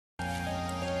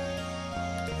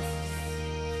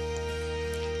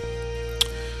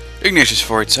Ignatius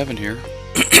 487 here.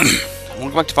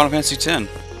 Welcome back to Final Fantasy X.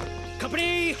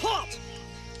 Company halt.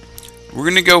 We're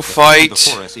gonna go fight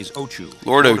Before us is Ochu,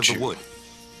 Lord of Ochu. the Wood.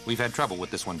 We've had trouble with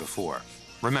this one before.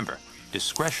 Remember,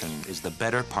 discretion is the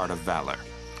better part of valor.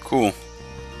 Cool.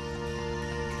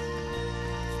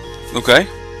 Okay.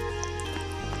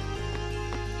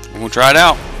 We'll try it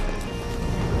out.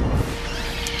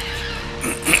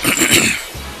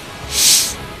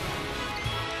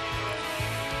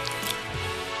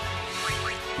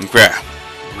 Okay.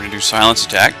 We're gonna do silence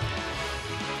attack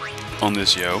on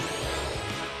this yo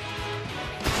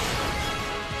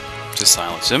to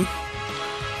silence him.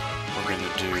 We're gonna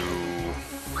do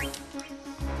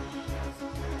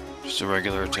just a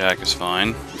regular attack is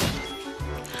fine.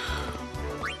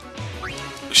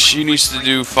 She needs to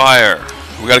do fire.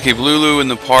 We gotta keep Lulu in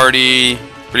the party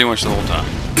pretty much the whole time.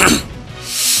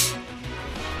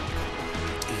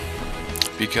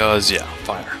 Because, yeah,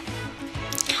 fire.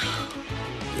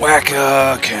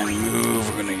 Wacka can move.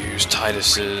 We're gonna use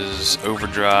Titus's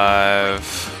overdrive.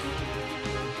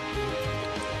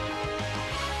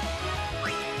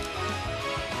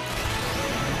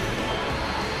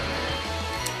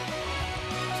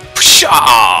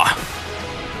 Pshaw!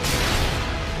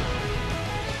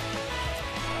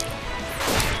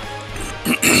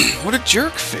 What a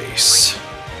jerk face.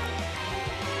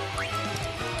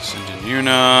 Send in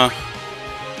Yuna.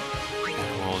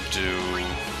 And we'll do...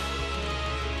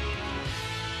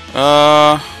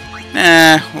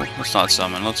 nah, let's not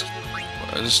summon. Let's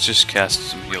just cast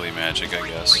some healing magic, I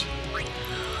guess.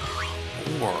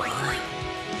 Or...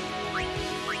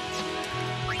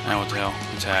 ah, what the hell?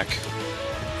 Attack.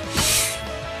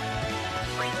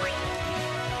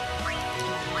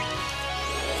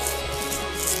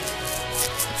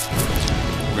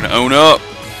 We're gonna own up.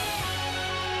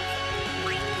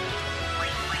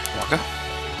 Waka.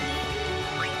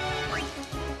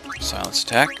 Silence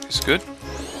attack is good.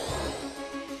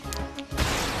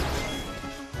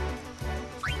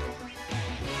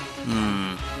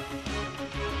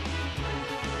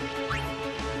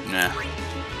 Nah.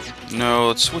 No,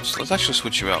 let's switch. Let's actually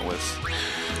switch you out with,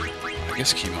 I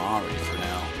guess, Kimari for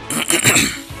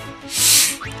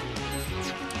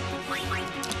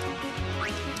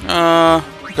now.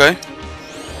 Okay.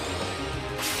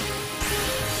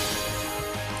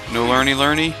 No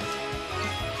learny.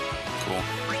 Cool.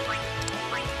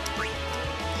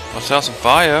 Let's have some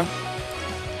fire.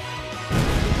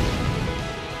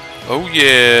 Oh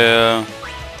yeah.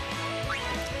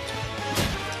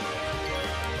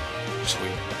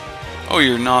 Sweet. Oh,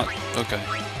 you're not. Okay.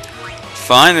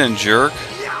 Fine then, jerk.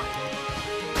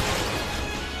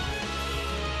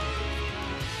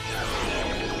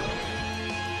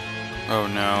 Oh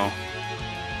no.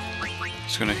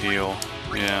 It's gonna heal.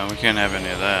 Yeah, we can't have any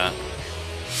of that.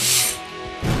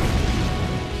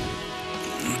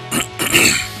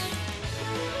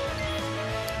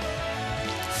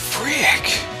 Frick!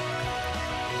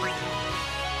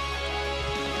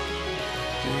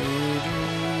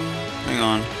 Hang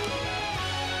on.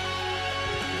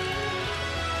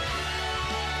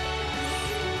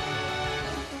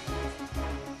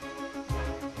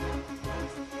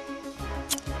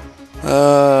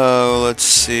 Let's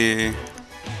see.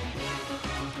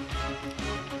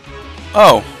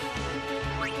 Oh!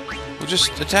 We'll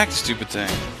just attack the stupid thing.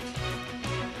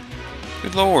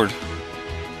 Good lord.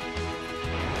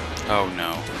 Oh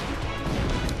no.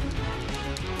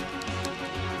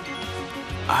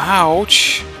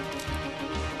 Ouch!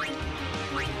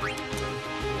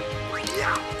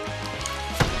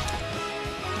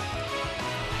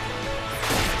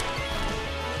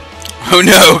 Oh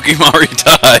no, Kimari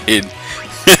died!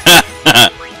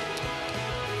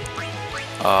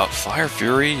 Fire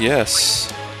Fury,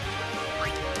 yes.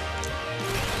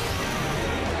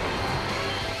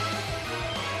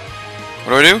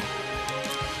 What do I do?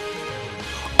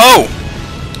 Oh!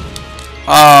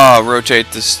 Ah,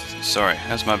 rotate this. Sorry,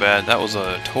 that's my bad. That was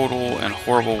a total and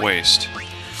horrible waste.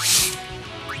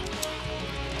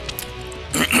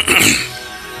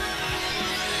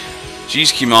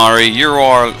 Jeez, Kimari, you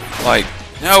are like...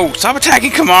 No, stop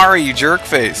attacking Kimari, you jerk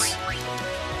face.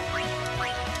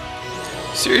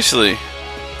 Seriously.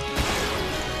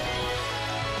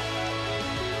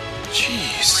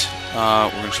 Jeez.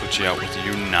 We're gonna switch you out with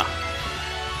Yuna.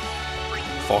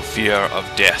 For fear of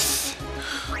death.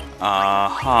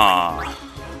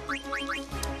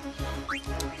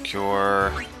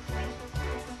 Cure.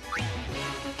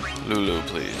 Lulu,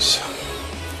 please.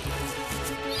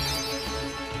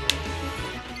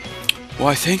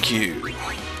 Why, thank you.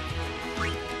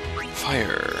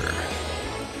 Fire.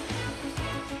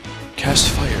 Cast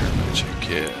fire magic.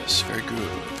 Yes, very good.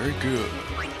 Very good.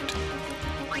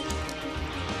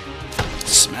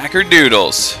 Smacker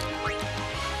doodles.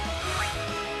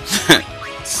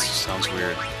 Sounds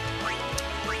weird.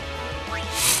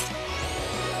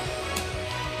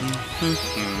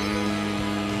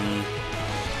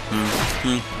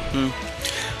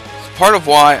 Part of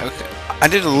why, okay, I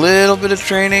did a little bit of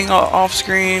training off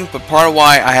screen, but part of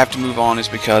why I have to move on is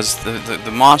because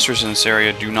the monsters in this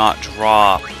area do not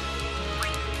drop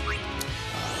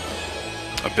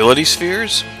ability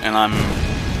spheres, and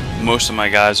most of my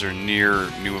guys are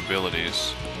near new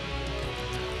abilities,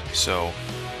 so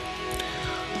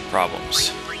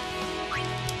problems.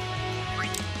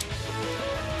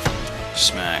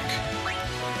 Smack.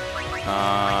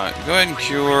 Go ahead and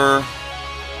cure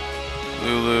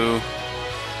Lulu.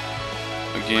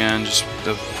 Again, just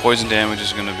the poison damage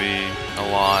is going to be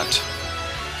a lot.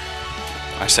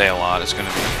 I say a lot, it's going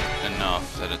to be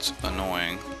enough that it's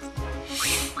annoying.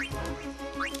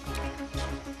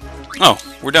 Oh,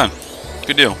 we're done.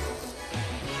 Good deal.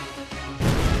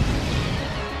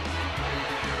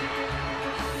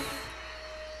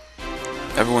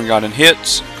 Everyone got in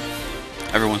hits.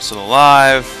 Everyone's still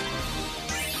alive.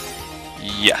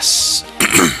 Yes.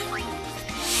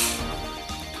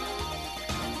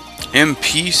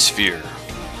 MP sphere.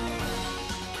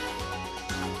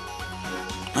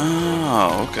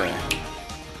 Oh, okay.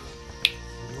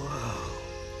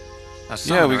 Whoa.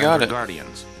 Yeah, we got it.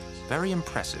 Guardians. Very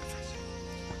impressive.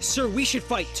 Sir, we should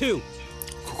fight too.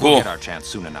 We'll Cool. get our chance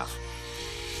soon enough.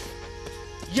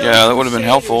 Yeah, that would have been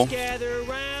helpful. Gather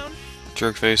around.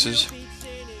 Jerk faces.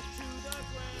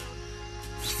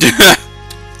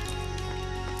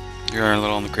 You're a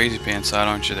little on the crazy pants side,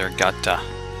 aren't you there, Gata?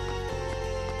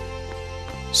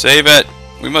 Save it!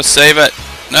 We must save it!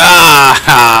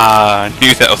 Ah! I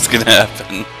knew that was gonna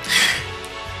happen.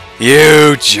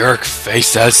 You jerk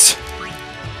faces!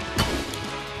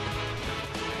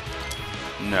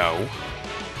 No.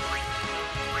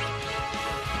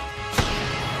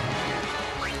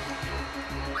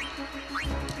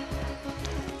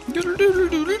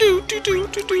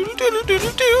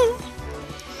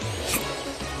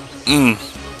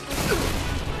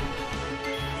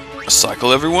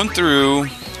 Cycle everyone through.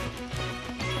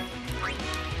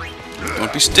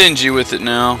 Don't be stingy with it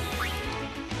now.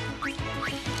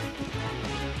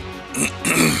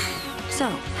 So,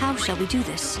 how shall we do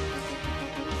this?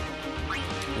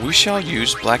 We shall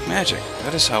use black magic.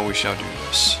 That is how we shall do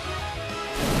this.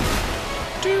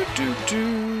 Do do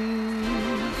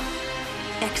do.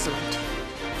 Excellent.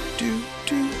 Do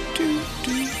do do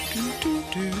do do do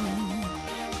do.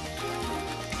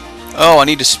 Oh, I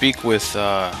need to speak with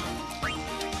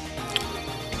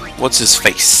what's his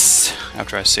face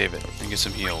after I save it and get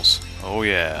some heals. Oh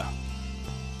yeah.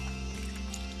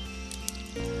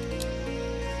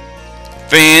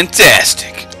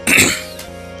 Fantastic.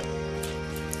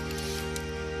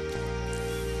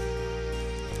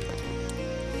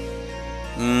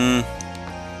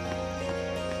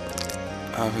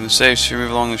 From the safe sphere,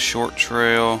 move along the short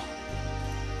trail.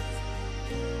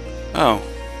 Oh.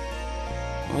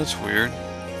 Well, that's weird.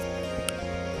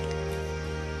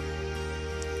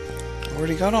 I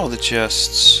already got all the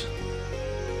chests.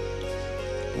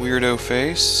 Weirdo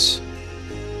face.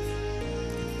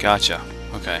 Gotcha.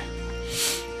 Okay.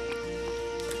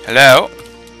 Hello?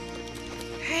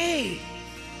 Hey.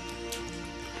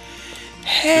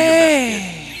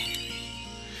 Hey!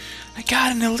 I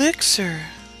got an elixir.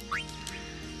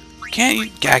 Can't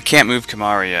you? I can't move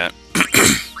Kamara yet.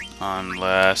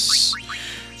 Unless...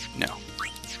 No.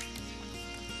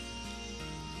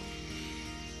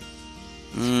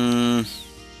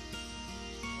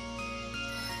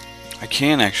 I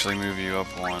can actually move you up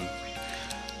one.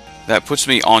 That puts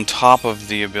me on top of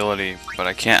the ability, but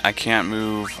I can't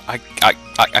move. I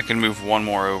can move one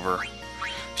more over.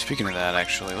 Speaking of that,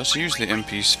 actually, let's use the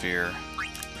MP sphere.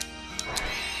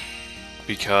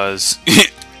 Because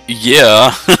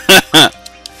yeah.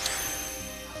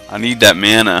 I need that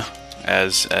mana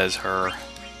as her.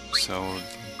 So,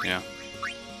 yeah.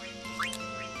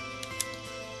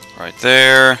 Right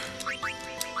there.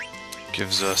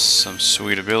 Gives us some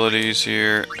sweet abilities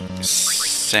here.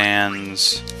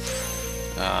 Sans.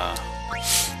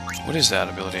 What is that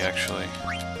ability actually?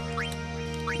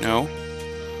 No?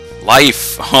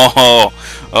 Life! Oh,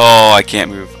 I can't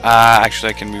move. Actually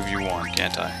I can move you one,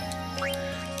 can't I?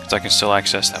 Because I can still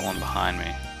access that one behind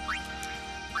me.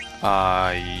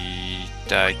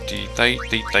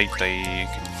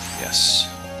 Yes.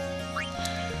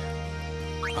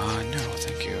 No,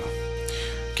 thank you.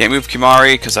 Can't move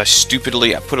Kimari because I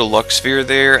put a luck sphere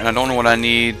there and I don't know what I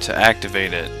need to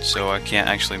activate it, so I can't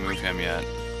actually move him yet.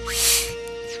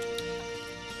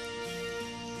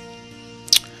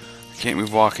 I Can't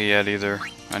move Waka yet either.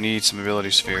 I need some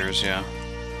ability spheres, yeah.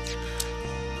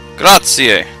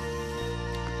 Grazie!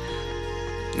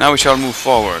 Now we shall move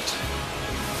forward.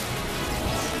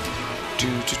 Do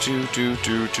do do do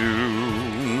do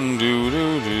do do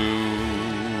do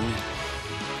do.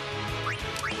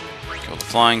 Kill the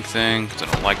flying thing, 'cause I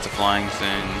don't like the flying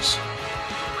things.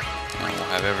 And we'll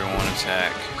have everyone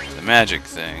attack the magic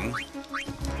thing.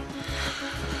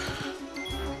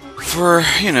 For,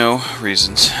 you know,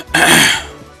 reasons.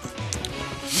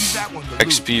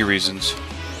 XP reasons.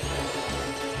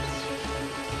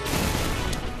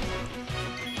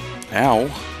 Ow.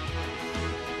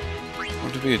 I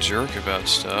want to be a jerk about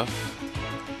stuff.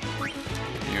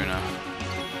 You know.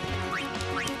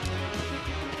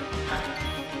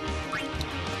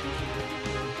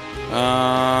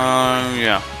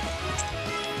 Yeah.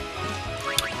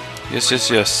 Yes, yes,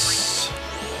 yes.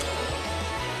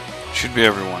 Should be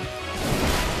everyone.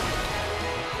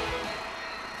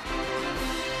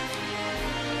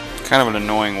 Kind of an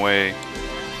annoying way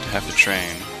to have to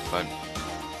train, but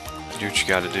do what you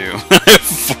gotta do.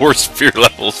 4 spear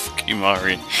levels for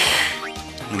Kimari.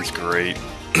 That's great.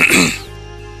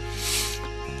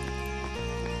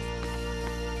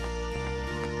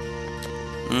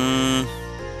 I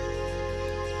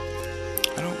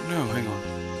don't know, hang on.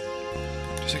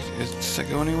 Does that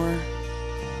go anywhere?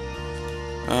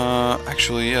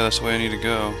 Actually, yeah, that's the way I need to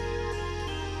go.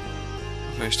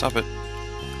 Okay, stop it.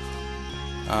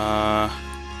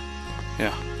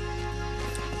 Yeah.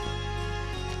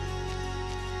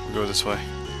 We'll go this way.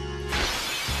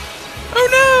 Oh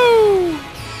no!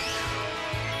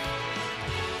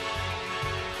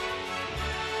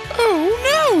 Oh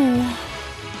no!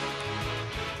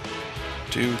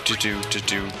 Do do do do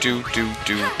do do do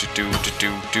do do do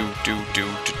do do do do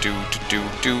do do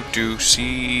do do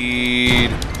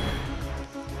seed.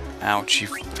 Ouchie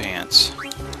pants.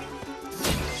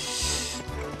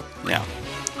 Yeah.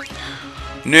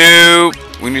 Nope.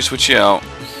 We need to switch you out.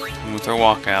 With our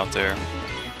walk out there.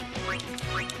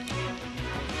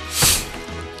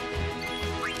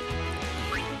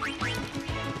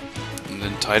 And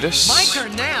then Titus. My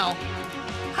turn now.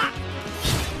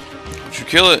 Don't you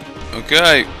kill it.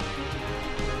 Okay.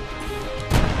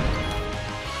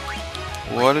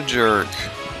 What a jerk.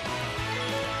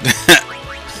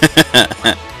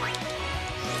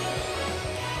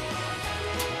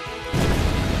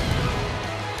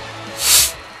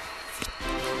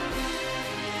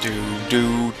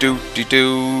 Do do do do.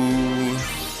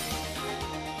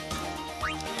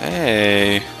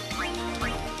 Hey.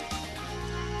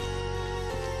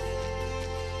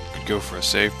 Could go for a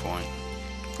save point,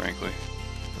 frankly.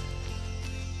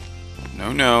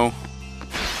 No, no.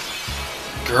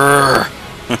 Grrr.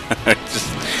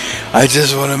 I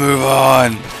just want to move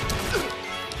on.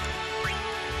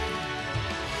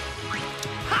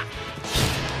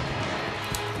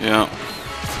 Yeah.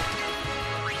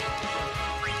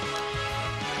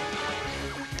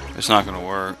 It's not gonna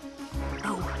work.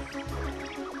 Oh,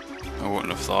 I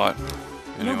wouldn't have thought.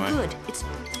 Anyway. no good. It's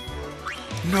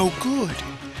No good.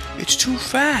 It's too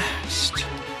fast.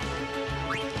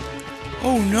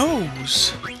 Oh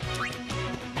noes.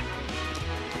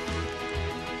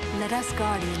 let us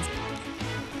guardians.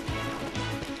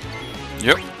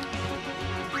 Yep.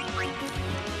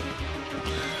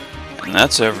 And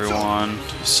that's everyone.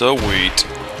 So sweet.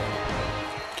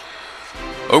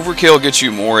 Overkill gets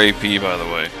you more AP, by the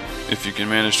way, if you can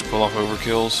manage to pull off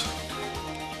overkills.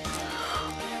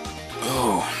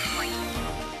 Oh.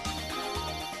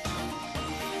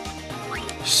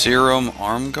 Serum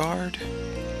Arm Guard?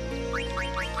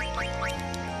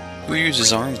 Who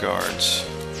uses arm guards?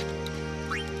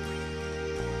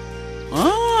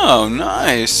 Oh,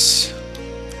 nice!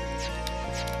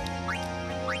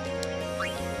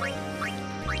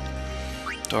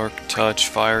 Dark Touch,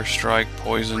 Fire Strike,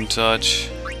 Poison Touch.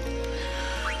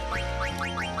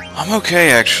 I'm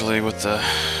okay actually with the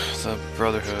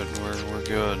Brotherhood. We're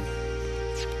good.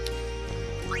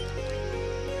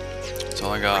 That's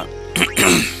all I got.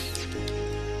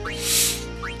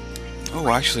 Oh,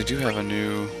 I actually do have a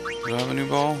new. Do I have a new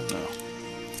ball? No.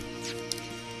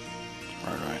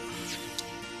 Right.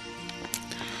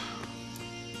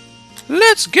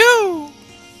 Let's go!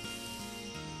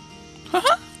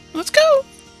 Haha! Let's go!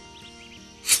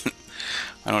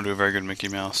 I don't do a very good Mickey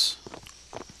Mouse.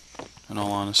 In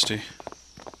all honesty.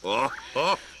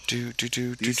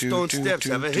 These stone steps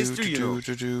have a history, you know.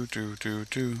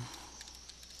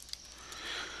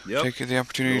 Yep. Take the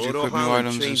opportunity to equip new Hollow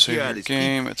items and trained save your pirates.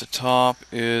 game. At the top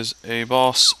is a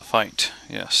boss fight.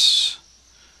 Yes.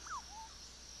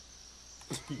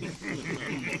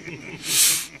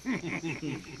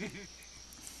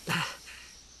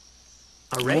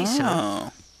 A race, huh?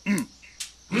 Oh,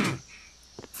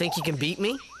 Think you can beat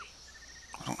me?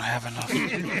 I don't have enough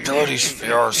ability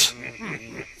spheres.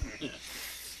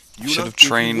 Should have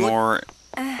trained more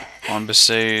on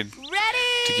Besaid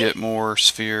to get more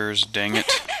spheres. Dang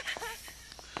it.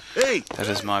 Hey! That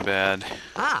is my bad.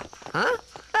 Ah, huh?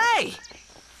 Hey!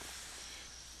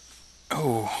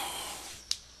 Oh.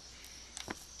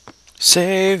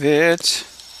 Save it.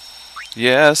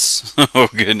 Yes. Oh,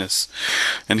 goodness.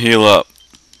 And heal up.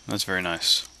 That's very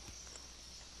nice.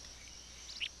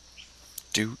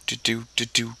 Do do do do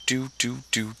do do do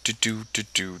do do do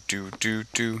do do do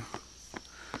do.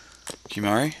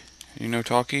 Kimari, you know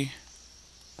talkie?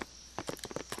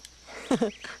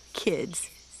 Kids.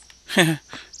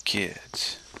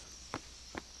 Kids.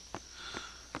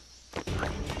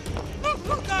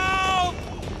 Look out!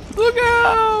 Look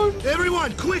out!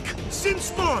 Everyone, quick! Sim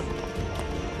spawn!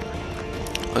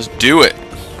 Let's do it.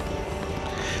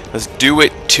 Let's do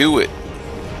it to it.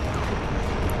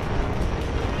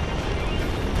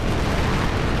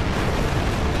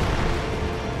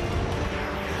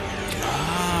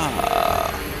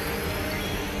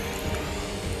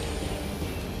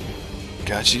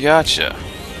 Gotcha, gotcha.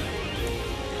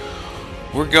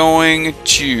 We're going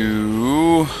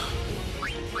to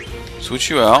switch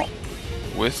you out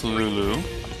with Lulu.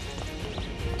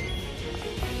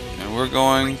 And we're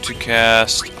going to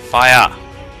cast fire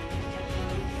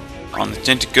on the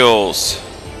tentacles.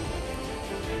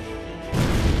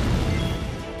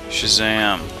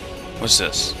 Shazam. What's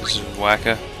this? This is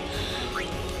Wacka.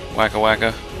 Wacka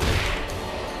Wacka.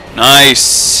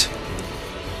 Nice!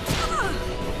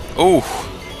 Oh!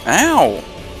 Ow!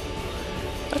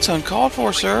 That's uncalled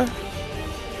for, sir.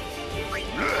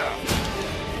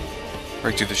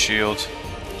 Break through the shield.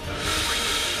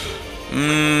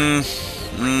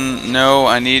 No,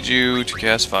 I need you to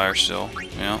cast fire still.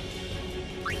 Yeah.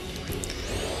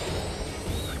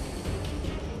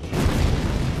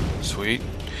 Sweet.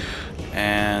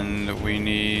 And we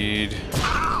need...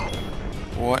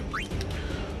 What?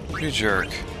 You jerk.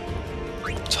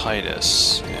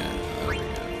 Titus. Yeah, there we go.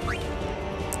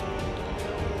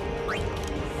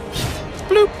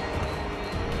 Bloop!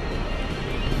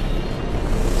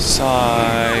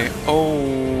 Sigh.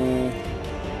 Oh.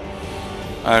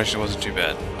 That actually wasn't too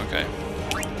bad. Okay.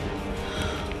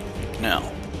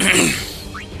 Now.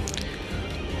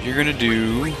 You're gonna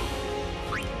do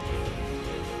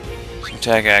some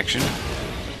tag action.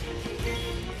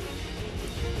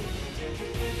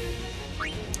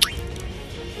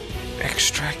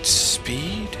 Extract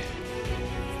speed?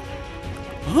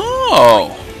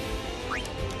 Oh!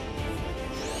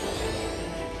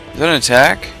 Is that an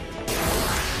attack?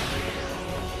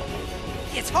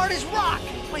 It's hard as rock.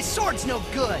 My sword's no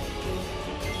good.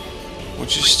 Well,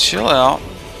 just chill out.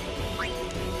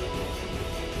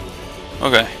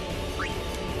 Okay.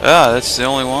 Ah, that's the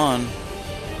only one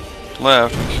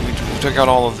left. We took out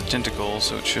all of the tentacles,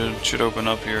 so it should open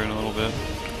up here in a little bit.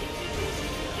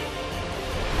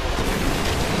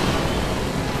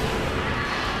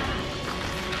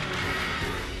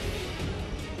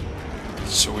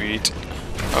 Sweet.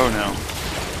 Oh no.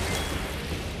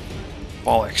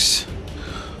 Bollocks.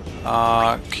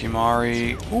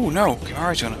 Kimari. Ooh, no.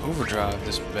 Kimari's gonna overdrive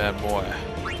this bad boy.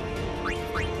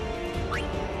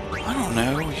 I don't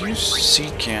know. Use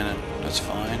seed cannon. That's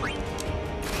fine.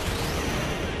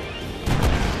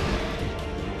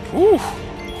 Woo!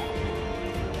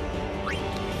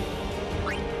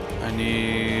 I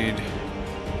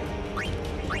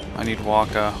need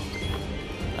Waka.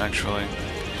 Actually.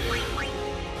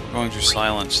 Going to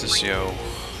silence this yo.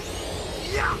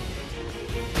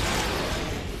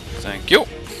 Thank you.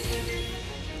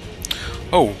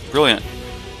 Oh, brilliant.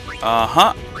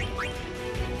 Uh-huh.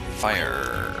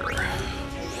 Fire.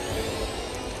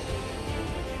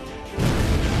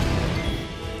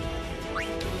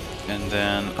 And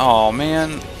then, oh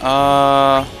man,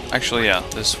 actually yeah,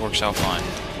 this works out fine.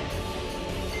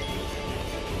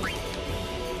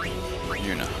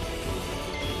 Yuna.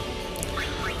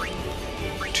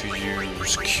 To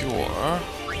use Cure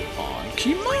on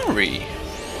Kimari.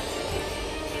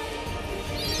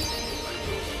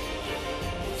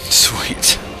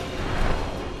 Sweet.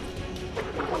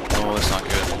 Oh, that's not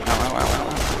good. Ow, ow, ow, ow,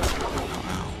 ow, ow,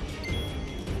 ow.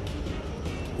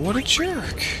 What a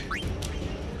jerk.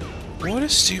 What a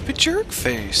stupid jerk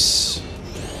face.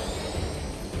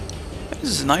 That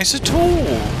is nice at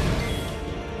all.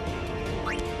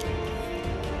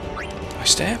 I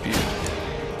stab you.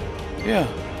 Yeah.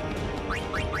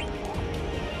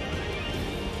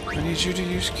 I need you to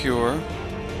use Cure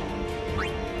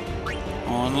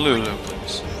on Lulu,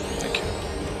 please. Thank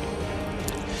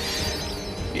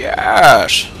you.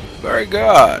 Yes! Very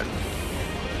good.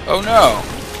 Oh no.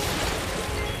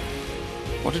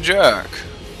 What a jerk.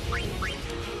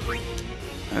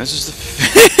 And this is the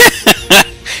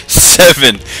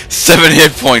seven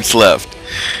hit points left.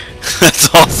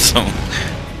 That's awesome.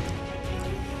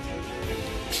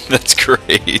 That's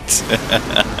great.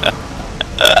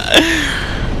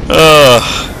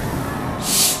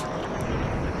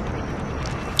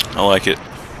 I like it.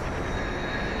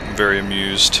 I'm very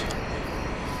amused.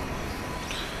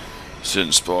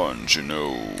 Sin spawn,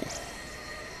 Geneaux.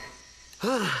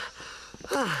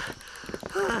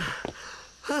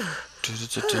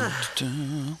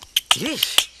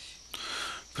 Yeesh.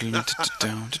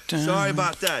 Sorry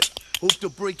about that. Hope to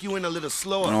break you in a little I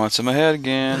slower. don't know what's in my head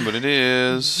again, but it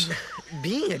is.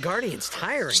 Being a guardian's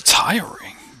tiring. It's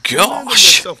tiring. You handle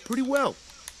Gosh. yourself pretty well.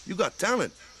 You got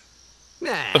talent.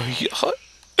 Nah.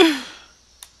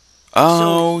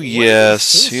 Oh, what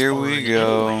yes. is sin Here we spawn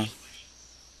go. anyway?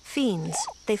 Fiends,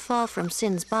 they fall from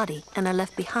Sin's body and are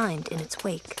left behind in its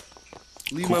wake.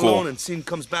 Leave Cool, him cool. alone and Sin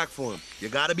comes back for him. You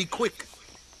gotta be quick.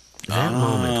 That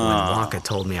moment when Waka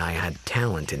told me I had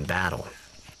talent in battle,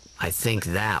 I think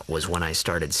that was when I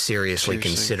started seriously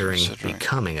considering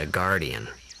becoming a guardian.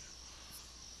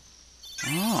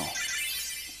 Oh.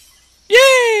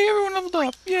 Yay! Everyone leveled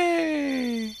up.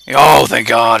 Yay! Oh, thank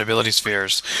God. Ability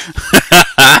spheres.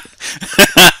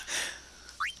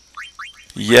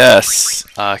 Yes,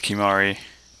 Kimari.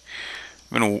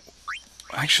 I'm gonna...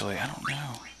 Actually, I don't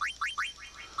know.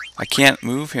 I can't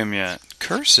move him yet.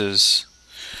 Curses.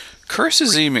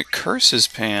 Curses even curses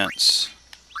pants.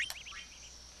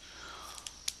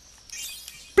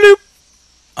 Bloop!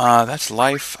 That's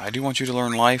life. I do want you to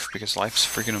learn life because life's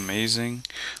freaking amazing.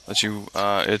 Let you,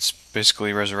 it's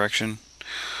basically resurrection.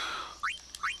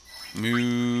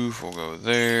 Move, we'll go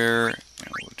there.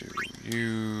 And we'll do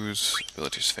use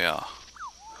ability sphere.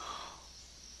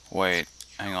 Wait,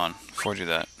 hang on. Before I do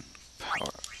that,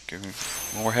 power. Give me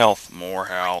more health. More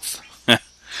health.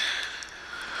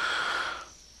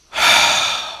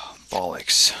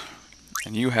 Bollocks.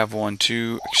 And you have one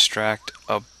to extract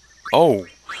a. Oh!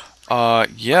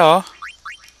 Yeah.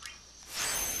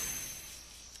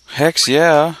 Hex,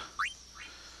 yeah.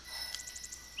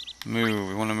 Move.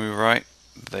 We want to move right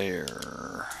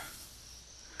there.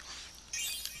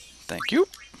 Thank you.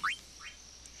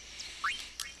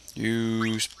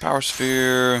 Use power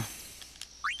sphere.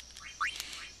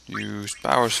 Use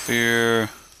power sphere.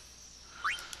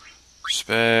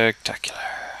 Spectacular.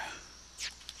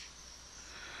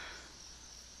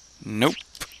 Nope.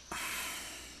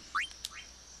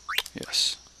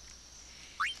 Yes.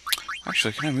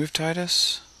 Actually, can I move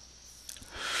Titus?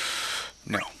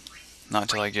 No. Not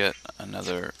until I get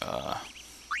another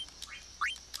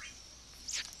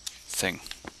thing.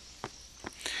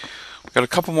 We've got a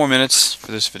couple more minutes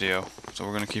for this video, so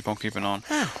we're gonna keep on keeping on.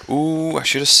 Ooh, I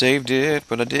should have saved it,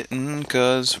 but I didn't,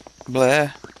 cause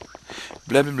blah.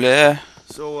 Blah blah blah.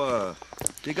 So,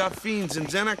 they got fiends in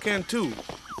Xanarcan too.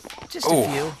 Just a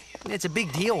few. It's a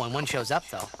big deal when one shows up,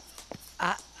 though.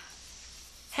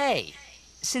 Hey,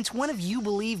 since when have you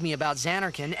believed me about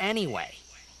Xanarkin anyway?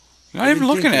 You're not even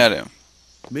looking at him.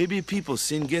 Maybe people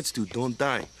Sin gets to don't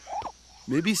die.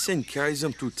 Maybe Sin carries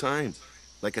them through time,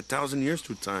 like 1,000 years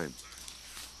through time.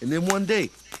 And then one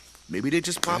day, maybe they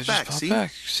just pop back, see?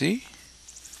 See?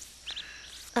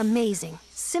 Amazing.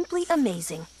 Simply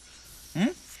amazing.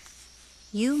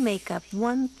 You make up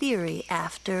one theory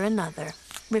after another,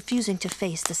 refusing to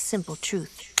face the simple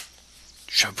truth.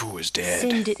 Shabu is dead.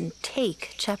 Sin didn't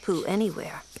take Chapu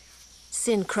anywhere.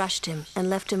 Sin crushed him and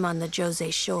left him on the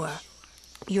Jose shore.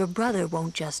 Your brother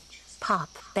won't just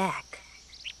pop back.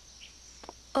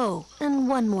 Oh, and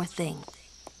one more thing.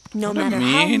 No Don't be matter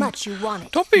how mean. much you want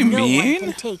it, Don't be no mean. one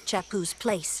can take Chapu's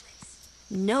place.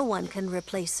 No one can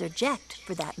replace Sir Jekt,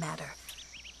 for that matter.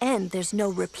 And there's no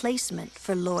replacement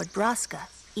for Lord Braska,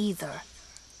 either.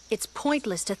 It's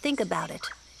pointless to think about it.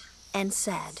 And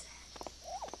sad.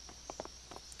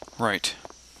 Right.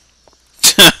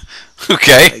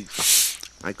 Okay.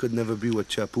 I could never be what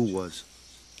Chapu was.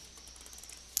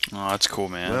 Oh, that's cool,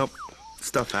 man. Well,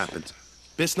 stuff happens.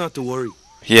 Best not to worry.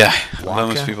 Yeah, Waka,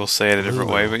 most people say it a different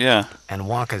way, but yeah. And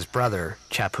Waka's brother,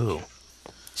 Chapu.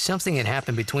 Something had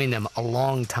happened between them a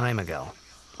long time ago.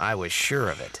 I was sure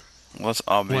of it. Well, that's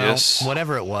obvious. Well,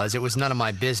 whatever it was none of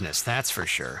my business, that's for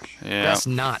sure. Yeah. Best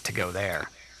not to go there.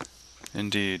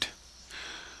 Indeed.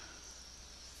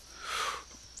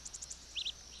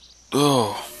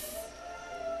 Oh.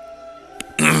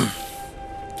 Can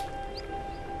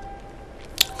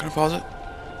I pause it?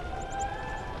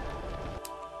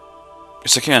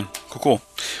 Yes, I can. Cool, cool.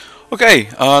 Okay,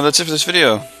 that's it for this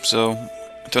video. So,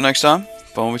 until next time,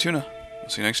 follow me, Tuna.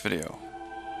 See you next video.